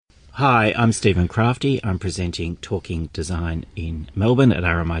Hi, I'm Stephen Crafty. I'm presenting Talking Design in Melbourne at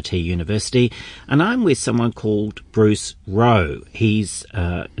RMIT University, and I'm with someone called Bruce Rowe. He's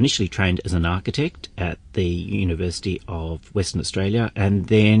initially trained as an architect at the University of Western Australia and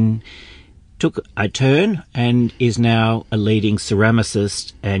then took a turn and is now a leading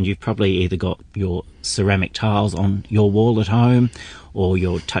ceramicist, and you've probably either got your ceramic tiles on your wall at home or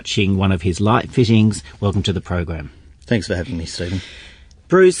you're touching one of his light fittings. Welcome to the program. Thanks for having me, Stephen.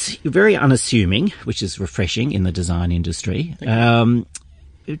 Bruce, you're very unassuming, which is refreshing in the design industry.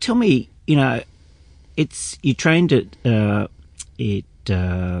 Tell me, you trained at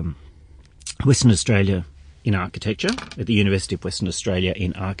Western Australia in architecture, at the University of Western Australia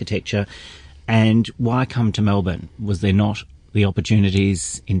in architecture, and why come to Melbourne? Was there not the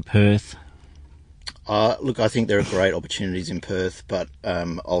opportunities in Perth? Look, I think there are great opportunities in Perth, but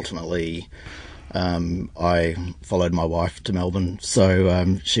ultimately I followed my wife to Melbourne,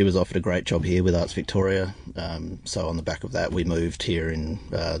 so she was offered a great job here with Arts Victoria. So on the back of that, we moved here in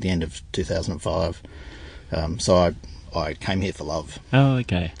the end of 2005. So I came here for love. Oh,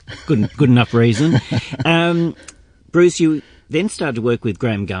 okay. Good enough reason. Bruce, you then started to work with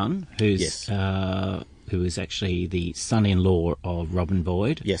Graham Gunn, who is actually the son-in-law of Robin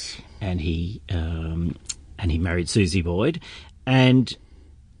Boyd. Yes. And he married Susie Boyd. And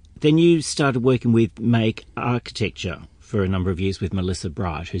then you started working with Make Architecture for a number of years with Melissa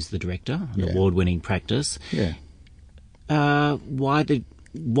Bright, who's the director, an award-winning practice. Yeah. What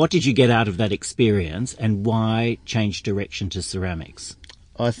did you get out of that experience, and why change direction to ceramics?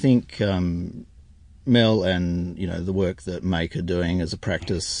 I think Mel and the work that Make are doing as a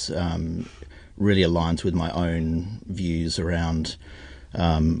practice really aligns with my own views around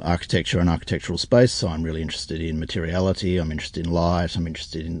architecture and architectural space. So I'm really interested in materiality, I'm interested in light, I'm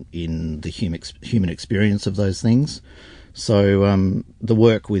interested in the human experience of those things. So the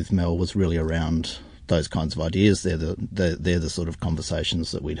work with Mel was really around those kinds of ideas. They're the sort of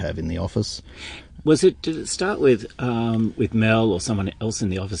conversations that we'd have in the office. Did it start with Mel or someone else in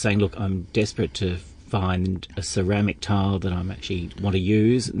the office saying, look, I'm desperate to find a ceramic tile that I actually want to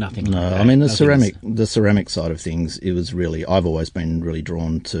use? Nothing like that. No, I mean the ceramic side of things, it was really, I've always been really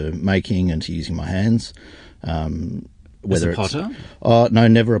drawn to making and to using my hands. Whether as a potter? No,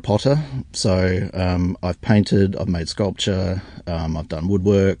 never a potter. So I've painted, I've made sculpture, I've done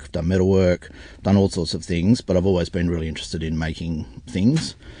woodwork, I've done metalwork, done all sorts of things, but I've always been really interested in making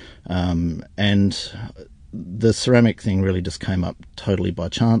things. And the ceramic thing really just came up totally by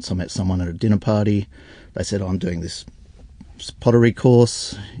chance. I met someone at a dinner party. They said, I'm doing this pottery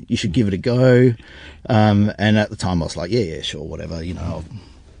course, you should give it a go. And at the time I was like, yeah, sure, whatever,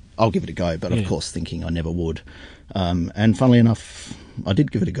 I'll give it a go. But of course thinking I never would. And funnily enough, I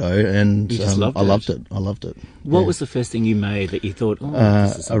did give it a go, and I loved it. What was the first thing you made that you thought,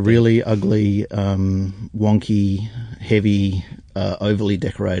 this is a really ugly, wonky, heavy, overly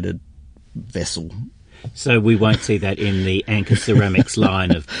decorated vessel? So we won't see that in the Anchor Ceramics line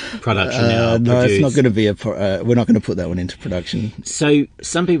of production now. No, it's not going to be we're not going to put that one into production. So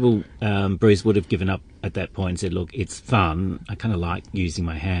some people, Bruce, would have given up at that point and said, look, it's fun. I kind of like using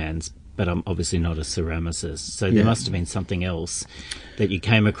my hands, but I'm obviously not a ceramicist. So there must have been something else that you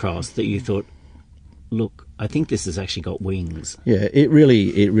came across that you thought, look, I think this has actually got wings. Yeah, it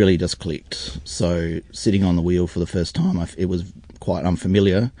really just clicked. So sitting on the wheel for the first time, it was quite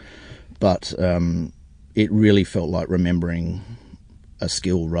unfamiliar, but it really felt like remembering a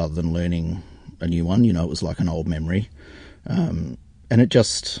skill rather than learning a new one. It was like an old memory. And it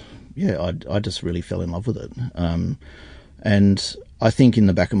just, I just really fell in love with it. And I think in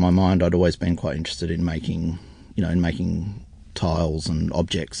the back of my mind, I'd always been quite interested in making tiles and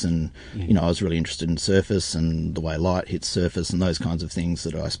objects. And, I was really interested in surface and the way light hits surface and those kinds of things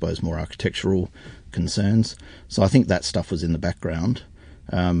that are, I suppose, more architectural concerns. So I think that stuff was in the background.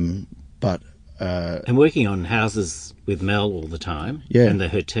 And working on houses with Mel all the time and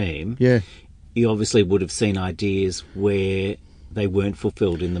her team, you obviously would have seen ideas where they weren't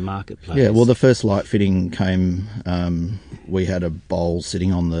fulfilled in the marketplace. Yeah, well, the first light fitting came, we had a bowl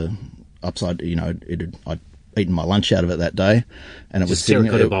sitting on the upside, I'd eaten my lunch out of it that day. And it was sitting...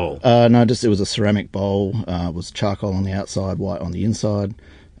 Terracotta bowl? No, it was a ceramic bowl. It was charcoal on the outside, white on the inside.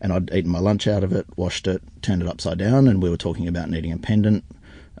 And I'd eaten my lunch out of it, washed it, turned it upside down, and we were talking about needing a pendant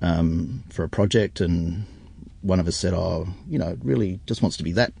for a project, and one of us said, it really just wants to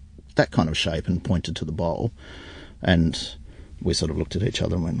be that kind of shape, and pointed to the bowl. And we sort of looked at each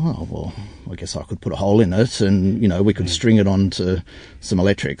other and went, oh, well, I guess I could put a hole in it, and, we could string it onto some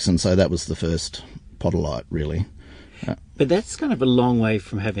electrics. And so that was the first Potterlite, really. But that's kind of a long way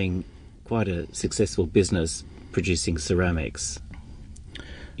from having quite a successful business producing ceramics.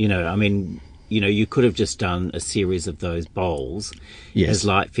 You know, I mean, you could have just done a series of those bowls Yes. as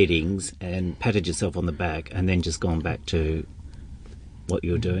light fittings and patted yourself on the back and then just gone back to what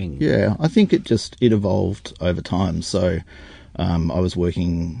you're doing. Yeah, I think it evolved over time. So I was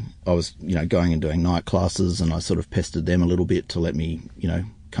going and doing night classes, and I sort of pestered them a little bit to let me,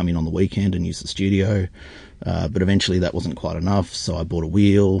 come in on the weekend and use the studio. But eventually that wasn't quite enough, so I bought a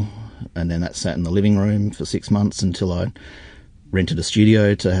wheel, and then that sat in the living room for 6 months until I rented a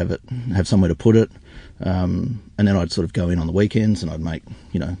studio to have somewhere to put it. And then I'd sort of go in on the weekends and I'd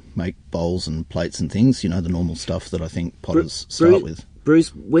make bowls and plates and things, the normal stuff that I think potters start with.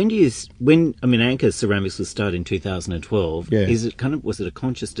 Bruce, Anchor Ceramics was started in 2012. Yeah. Was it a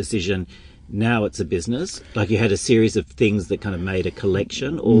conscious decision? Now it's a business? Like you had a series of things that kind of made a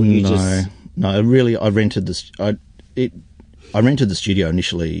collection, or you just... No, really, I rented the studio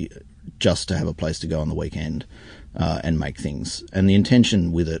initially just to have a place to go on the weekend and make things. And the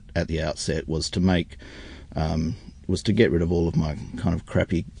intention with it at the outset was to get rid of all of my kind of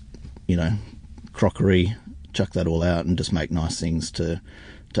crappy, crockery, chuck that all out and just make nice things to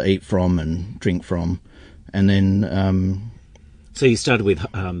eat from and drink from. And then... So you started with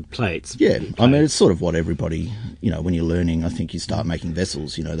plates? Yeah, I mean, it's sort of what everybody, when you're learning, I think you start making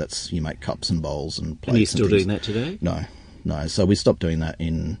vessels, you make cups and bowls and plates. And you're still and things. doing that today? No. So we stopped doing that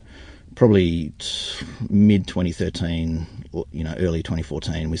in probably mid-2013, early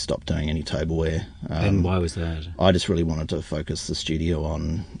 2014. We stopped doing any tableware. And why was that? I just really wanted to focus the studio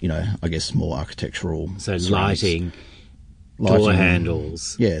on, I guess more architectural. So lighting, door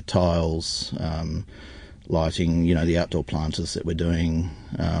handles. Yeah, tiles, lighting, the outdoor planters that we're doing.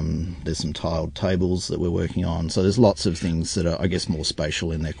 There's some tiled tables that we're working on. So there's lots of things that are, I guess, more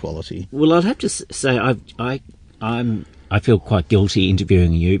spatial in their quality. Well, I'd have to say I feel quite guilty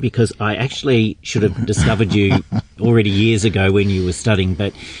interviewing you because I actually should have discovered you already years ago when you were studying,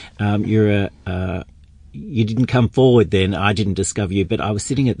 but you didn't come forward then. I didn't discover you, but I was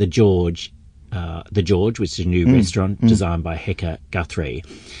sitting at the George, which is a new restaurant designed by Hector Guthrie.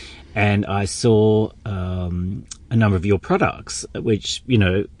 And I saw a number of your products, which,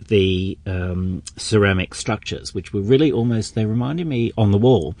 the ceramic structures, which were really they reminded me on the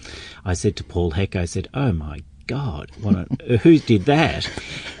wall. I said to Paul Heck, oh my God, who did that?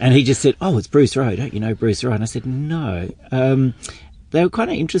 And he just said, oh, it's Bruce Rowe. Don't you know Bruce Rowe? And I said, no. They were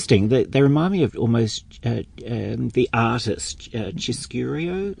kind of interesting. They remind me of almost the artist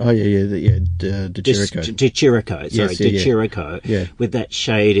Chiuscuro. Oh yeah, De Chirico. De Chirico, sorry, yes, De Chirico, yeah. With that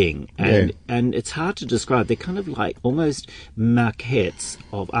shading, and Yeah. and it's hard to describe. They're kind of like almost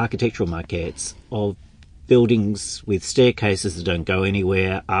architectural maquettes of buildings with staircases that don't go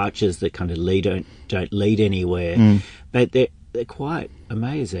anywhere, arches that kind of don't lead anywhere, but they're quite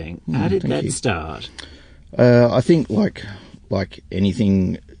amazing. How did that start? I think like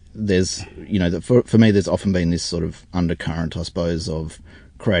anything, there's for me there's often been this sort of undercurrent, I suppose, of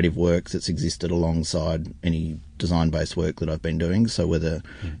creative work that's existed alongside any design-based work that I've been doing. So whether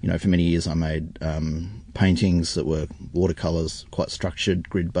for many years I made paintings that were watercolors, quite structured,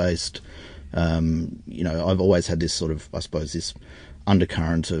 grid-based. I've always had this sort of, I suppose, this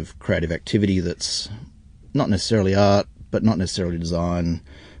undercurrent of creative activity that's not necessarily art, but not necessarily design.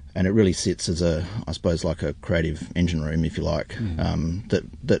 And it really sits as I suppose, like a creative engine room, if you like,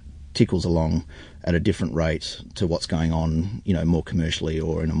 that tickles along at a different rate to what's going on, more commercially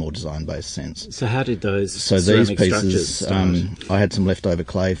or in a more design-based sense. So how did these pieces, start? I had some leftover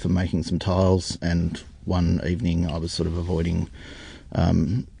clay for making some tiles, and one evening I was sort of avoiding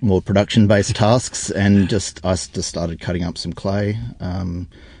more production-based tasks, and I just started cutting up some clay.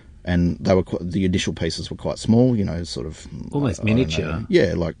 And they were the initial pieces were quite small, sort of almost miniature.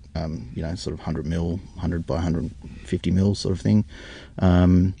 Yeah, like sort of 100 by 150 mil sort of thing.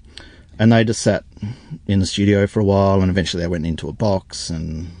 And they just sat in the studio for a while, and eventually they went into a box.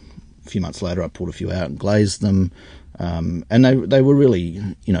 And a few months later, I pulled a few out and glazed them. And they were really,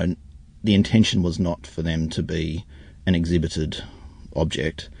 the intention was not for them to be an exhibited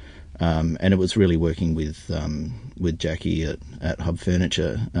object. And it was really working with Jackie at Hub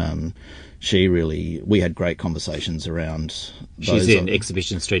Furniture. We had great conversations around those. She's in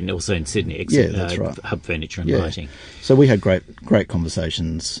Exhibition Street and also in Sydney. That's right. Hub Furniture and Lighting. So we had great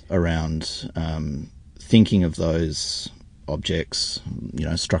conversations around thinking of those objects,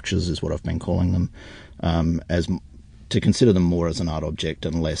 structures is what I've been calling them, as to consider them more as an art object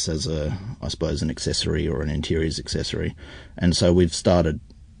and less as I suppose, an accessory or an interiors accessory. And so we've started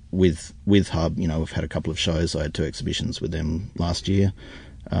with Hub, we've had a couple of shows. I had 2 exhibitions with them last year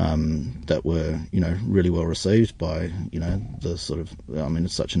that were, really well received by, the sort of,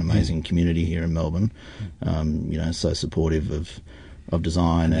 it's such an amazing community here in Melbourne, so supportive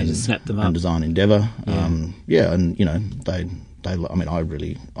design and just snap them up. and design endeavour. And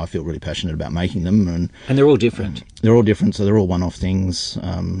I feel really passionate about making them, and they're all different. They're all different, so they're all one-off things.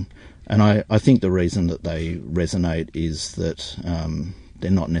 And I think the reason that they resonate is that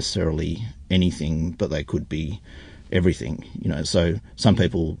they're not necessarily anything, but they could be everything. So some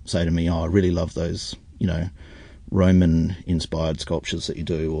people say to me, "Oh, I really love those, Roman-inspired sculptures that you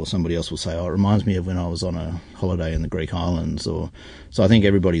do," or somebody else will say, "Oh, it reminds me of when I was on a holiday in the Greek islands." So I think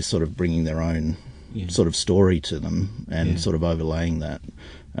everybody's sort of bringing their own sort of story to them and sort of overlaying that.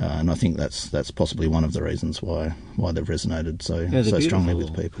 And I think that's possibly one of the reasons why they've resonated so strongly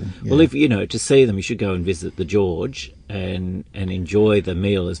with people. Yeah. Well, if to see them, you should go and visit the George and enjoy the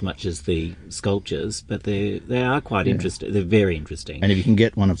meal as much as the sculptures. But they are quite interesting. They're very interesting. And if you can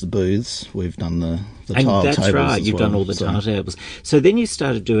get one of the booths, we've done the and tile that's tables. Right. You've done all the tile tables. So then you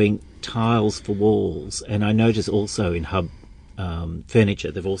started doing tiles for walls, and I noticed also in Hub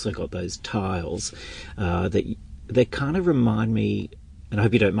Furniture they've also got those tiles that they kind of remind me. And I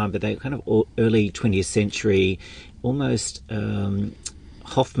hope you don't mind, but they're kind of early 20th century, almost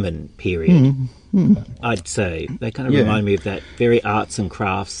Hoffman period, I'd say. They kind of remind me of that very arts and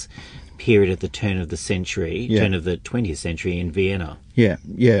crafts period at the turn of the 20th century in Vienna. Yeah.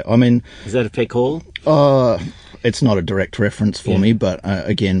 I mean... Is that a fair call? It's not a direct reference for me, but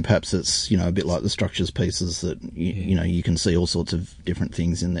again, perhaps it's, a bit like the structures pieces that, you can see all sorts of different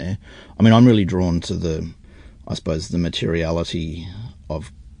things in there. I mean, I'm really drawn to the materiality of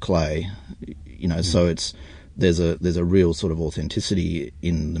clay, so there's a real sort of authenticity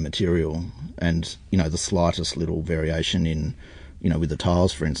in the material, and the slightest little variation in with the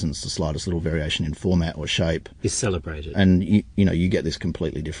tiles, for instance, the slightest little variation in format or shape is celebrated, and you get this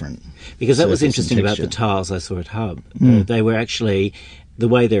completely different. Because that was interesting about the tiles I saw at Hub. They were actually, the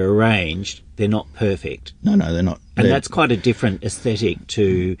way they're arranged, they're not perfect. No, they're not. And that's quite a different aesthetic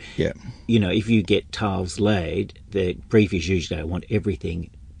to, if you get tiles laid, the brief is usually, I want everything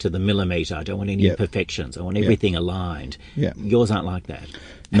to the millimetre. I don't want any imperfections. I want everything aligned. Yeah. Yours aren't like that.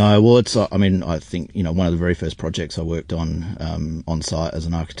 No, well, I think, one of the very first projects I worked on site as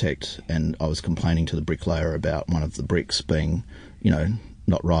an architect, and I was complaining to the bricklayer about one of the bricks being,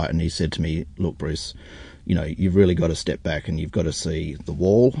 not right. And he said to me, "Look, Bruce, you've really got to step back and you've got to see the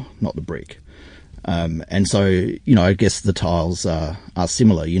wall, not the brick." And so, I guess the tiles are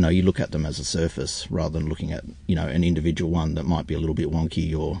similar. You look at them as a surface rather than looking at, an individual one that might be a little bit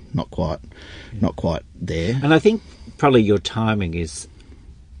wonky or not quite there. And I think probably your timing is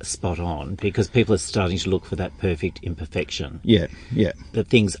spot on, because people are starting to look for that perfect imperfection. Yeah. That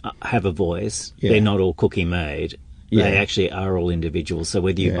things have a voice. Yeah. They're not all cookie made. Yeah. They actually are all individuals. So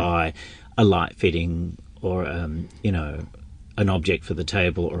whether you buy a light fitting or, an object for the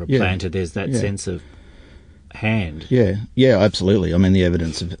table or a planter, there's that sense of hand. Yeah, absolutely. I mean, the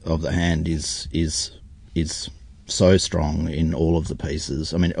evidence of the hand is so strong in all of the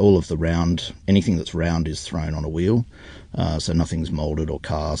pieces. I mean, all of the round, anything that's round is thrown on a wheel, so nothing's moulded or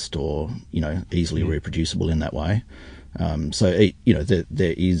cast or easily reproducible in that way. So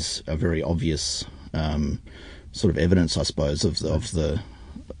there is a very obvious sort of evidence, I suppose, of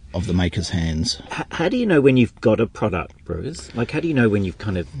the maker's hands. How do you know when you've got a product, Bruce? Like, how do you know when you've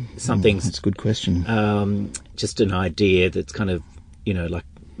kind of something's... That's a good question. Just an idea that's kind of, like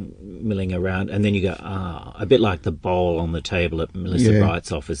milling around, and then you go, a bit like the bowl on the table at Melissa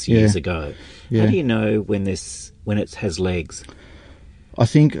Bright's office years ago. How do you know when it has legs? I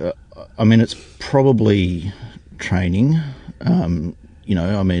think, it's probably training. I've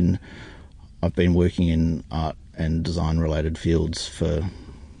been working in art and design related fields for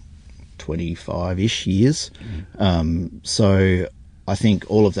 25-ish years. So I think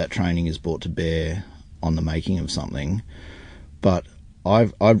all of that training is brought to bear on the making of something. But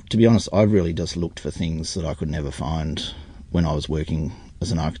I've to be honest, I've really just looked for things that I could never find when I was working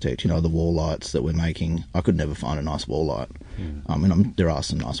as an architect. The wall lights that we're making, I could never find a nice wall light. There are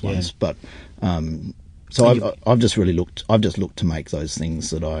some nice ones, but I've just looked to make those things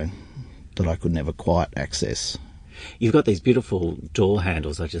that I could never quite access. You've got these beautiful door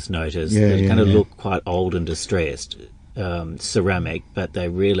handles, I just noticed, that kind of look quite old and distressed, ceramic, but they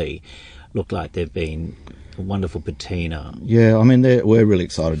really look like they've been a wonderful patina. Yeah, we're really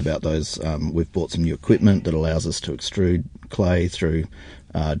excited about those. We've bought some new equipment that allows us to extrude clay through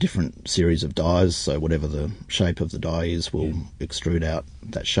different series of dies, so whatever the shape of the die is, we'll extrude out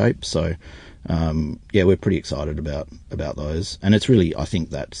that shape. So, we're pretty excited about those. And it's really, I think,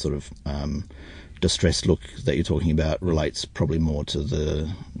 that sort of distressed look that you're talking about relates probably more to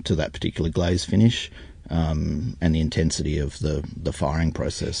that particular glaze finish and the intensity of the firing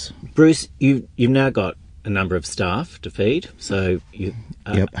process. Bruce, you've now got a number of staff to feed, so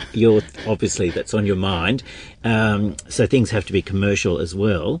Yep. you're obviously that's on your mind. So things have to be commercial as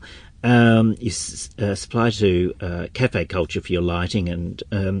well. You supply to cafe culture for your lighting,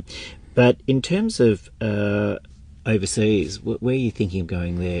 and but in terms of overseas, where are you thinking of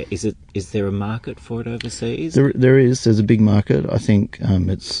going there? Is there a market for it overseas? There's a big market. I think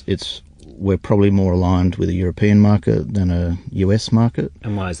we're probably more aligned with a European market than a US market.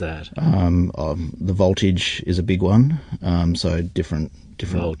 And why is that? The voltage is a big one. So different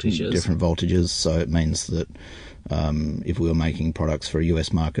voltages. So it means that if we were making products for a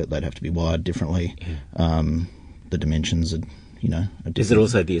US market, they'd have to be wired differently. Yeah. The dimensions are different. Is it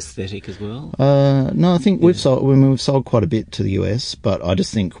also the aesthetic as well? No, I think we've sold quite a bit to the US, but I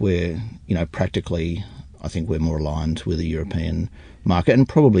just think we're practically, I think we're more aligned with a European market and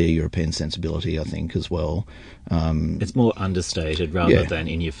probably a European sensibility, I think, as well. It's more understated rather than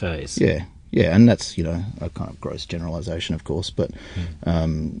in your face. Yeah, and that's a kind of gross generalisation, of course, but I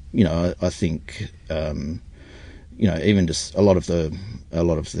think even just a lot of the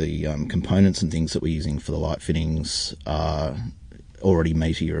components and things that we're using for the light fittings are already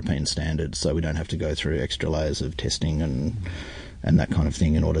meet a European standard, so we don't have to go through extra layers of testing and that kind of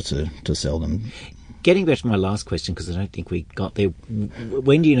thing in order to sell them. Getting back to my last question, because I don't think we got there,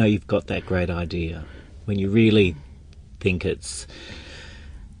 when do you know you've got that great idea? When you really think it's,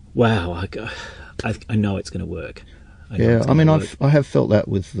 wow, I know it's going to work. I have felt that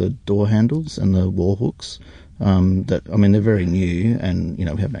with the door handles and the wall hooks. They're very new, and we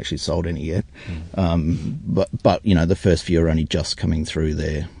haven't actually sold any yet. But the first few are only just coming through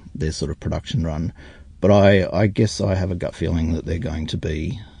their sort of production run. But I guess I have a gut feeling that they're going to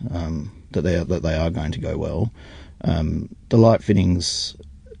be that they are going to go well. The light fittings,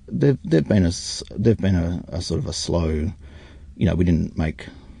 they've been a sort of a slow. We didn't make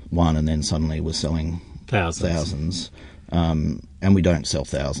one and then suddenly we're selling thousands, and we don't sell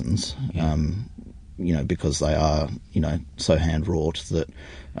thousands. Yeah. Because they are, so hand wrought that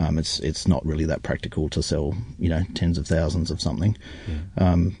it's not really that practical to sell, tens of thousands of something.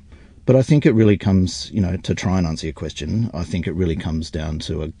 Yeah. But I think it really comes, to try and answer your question, I think it really comes down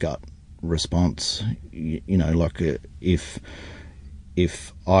to a gut response. Like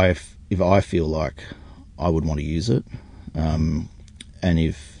if I feel like I would want to use it, and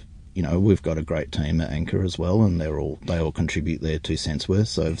if we've got a great team at Anchor as well, and they all contribute their 2 cents worth.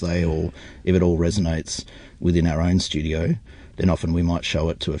 So if it all resonates within our own studio, then often we might show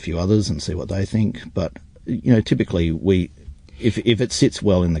it to a few others and see what they think. But typically if it sits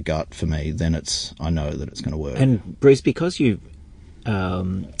well in the gut for me, then I know that it's going to work. And Bruce, because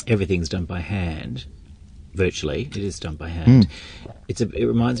everything's done by hand, virtually it is done by hand. It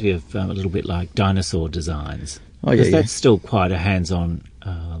reminds me of a little bit like dinosaur designs. Oh, because that's still quite a hands-on.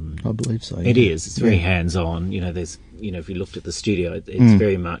 I believe so. It is. It's very hands-on. There's, if you looked at the studio, it's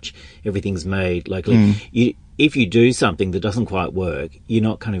very much everything's made locally. If you do something that doesn't quite work, you're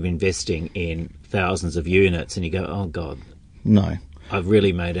not kind of investing in thousands of units, and you go, oh God, no, I've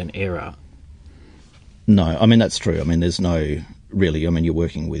really made an error. No, that's true. There's no really. You're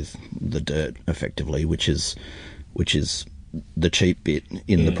working with the dirt effectively, which is the cheap bit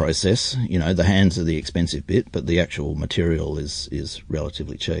in the process. The hands are the expensive bit, but the actual material is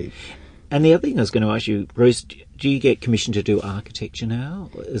relatively cheap. And the other thing I was going to ask you, Bruce, do you get commissioned to do architecture now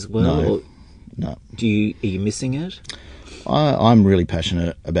as well? No. Are you missing it? I'm really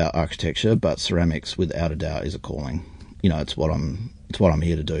passionate about architecture, but ceramics, without a doubt, is a calling. It's what I'm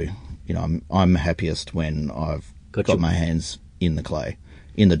here to do. I'm happiest when I've got my hands in the clay,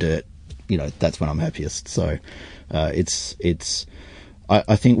 in the dirt. That's when I'm happiest. So I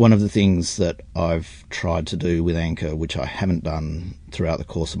think one of the things that I've tried to do with Anchor, which I haven't done throughout the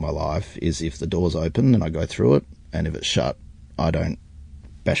course of my life, is if the door's open, then I go through it, and if it's shut, I don't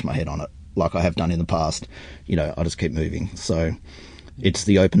bash my head on it like I have done in the past. I just keep moving. So it's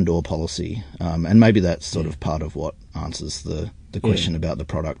the open door policy, and maybe that's sort of part of what answers the question about the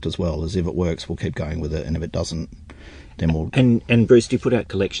product as well. Is if it works, we'll keep going with it, and if it doesn't, then we'll. And Bruce, do you put out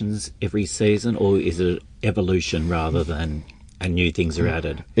collections every season, or is it evolution rather than and new things are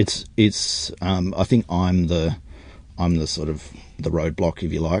added? It's. I think I'm the sort of the roadblock,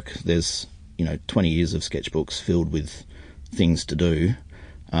 if you like. There's 20 years of sketchbooks filled with things to do.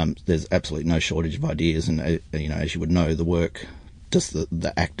 There's absolutely no shortage of ideas, and as you would know, the work, just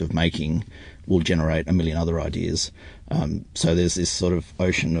the act of making, will generate a million other ideas. So there's this sort of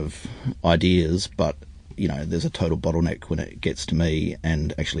ocean of ideas, but there's a total bottleneck when it gets to me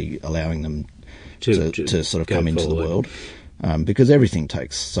and actually allowing them to sort of come into the world, because everything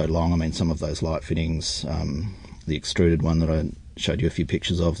takes so long. Some of those light fittings, the extruded one that I showed you a few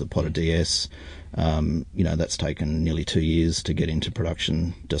pictures of, the Potter DS. You know, that's taken nearly 2 years to get into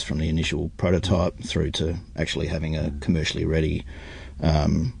production, just from the initial prototype through to actually having a commercially ready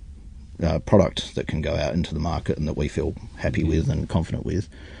product that can go out into the market and that we feel happy with and confident with.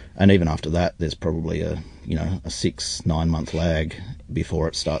 And even after that, there's probably a 6-9 month lag before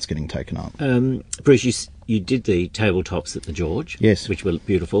it starts getting taken up. Bruce, you did the tabletops at the George, yes, which were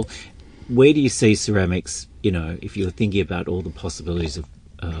beautiful. Where do you see ceramics, you know, if you're thinking about all the possibilities of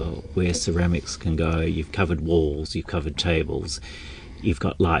where ceramics can go? You've covered walls, you've covered tables, you've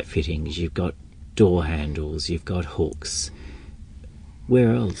got light fittings, you've got door handles, you've got hooks.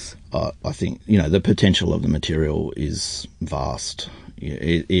 Where else? I think, you know, the potential of the material is vast.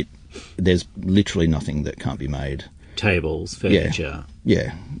 There's literally nothing that can't be made. Tables, furniture.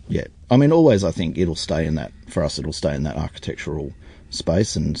 Yeah. I mean, always I think it'll stay in that architectural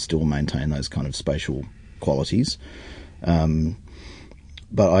space and still maintain those kind of spatial qualities.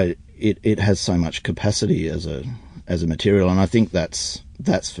 But it has so much capacity as a material, and I think that's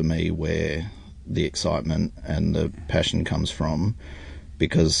for me where the excitement and the passion comes from,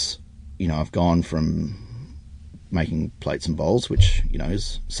 because, you know, I've gone from making plates and bowls, which, you know,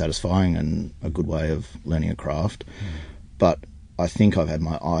 is satisfying and a good way of learning a craft, but I think I've had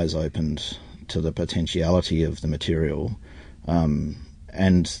my eyes opened to the potentiality of the material, and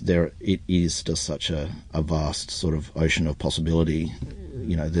it is just such a vast sort of ocean of possibility.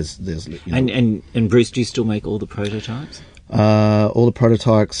 You know, there's you know, and Bruce, do you still make all the prototypes? All the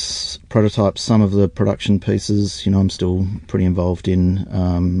prototypes, some of the production pieces, you know, I'm still pretty involved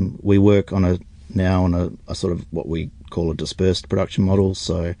in. We work on a sort of what we call a dispersed production model.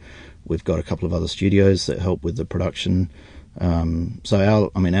 So we've got a couple of other studios that help with the production. So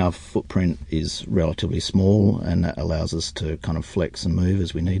our footprint is relatively small, and that allows us to kind of flex and move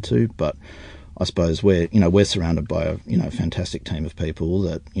as we need to. But I suppose we're surrounded by a fantastic team of people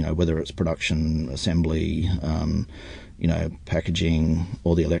that, you know, whether it's production, assembly, packaging,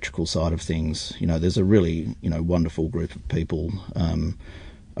 or the electrical side of things, you know, there's a really, you know, wonderful group of people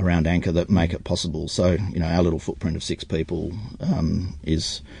around Anchor that make it possible. So, you know, our little footprint of 6 people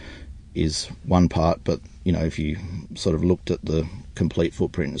is one part, but, you know, if you sort of looked at the complete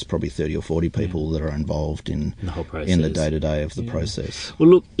footprint, it's probably 30 or 40 people that are involved in the whole process, in the day-to-day of the process. Well,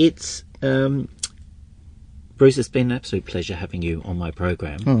 look, it's Bruce, it's been an absolute pleasure having you on my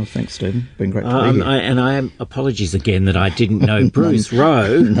program. Oh, thanks, Stephen. Been great to be here. I am apologies again that I didn't know Bruce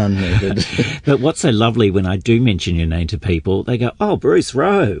Rowe. None needed. But what's so lovely when I do mention your name to people, they go, "Oh, Bruce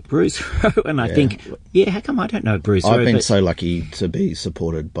Rowe," and I think, how come I don't know Bruce Rowe? I've been so lucky to be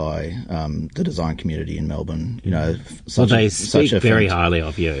supported by the design community in Melbourne. You know, they speak very highly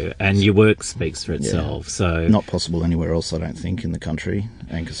of you, and your work speaks for itself. So not possible anywhere else, I don't think, in the country.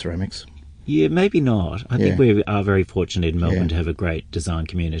 Anchor Ceramics. Yeah, maybe not. I think we are very fortunate in Melbourne to have a great design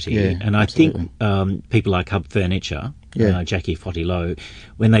community. And I think people like Hub Furniture, Jackie Fotty-Lowe,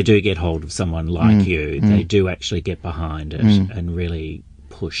 when they do get hold of someone like you, they do actually get behind it and really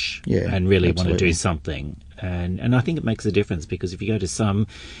push and really want to do something. And I think it makes a difference, because if you go to some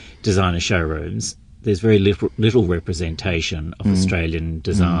designer showrooms, there's very little representation of Australian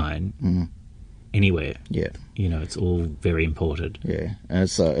design anywhere. Yeah. You know, it's all very imported. Yeah, and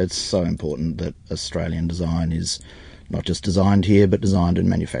it's so important that Australian design is not just designed here, but designed and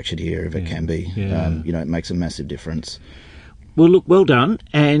manufactured here if it can be. Yeah. You know, it makes a massive difference. Well, look, well done.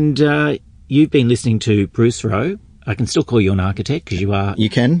 And you've been listening to Bruce Rowe. I can still call you an architect, because you are. You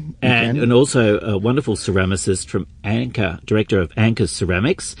can. And also a wonderful ceramicist from Anchor, director of Anchor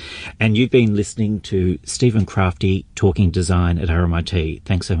Ceramics. And you've been listening to Stephen Crafty talking design at RMIT.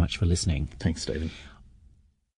 Thanks so much for listening. Thanks, Stephen.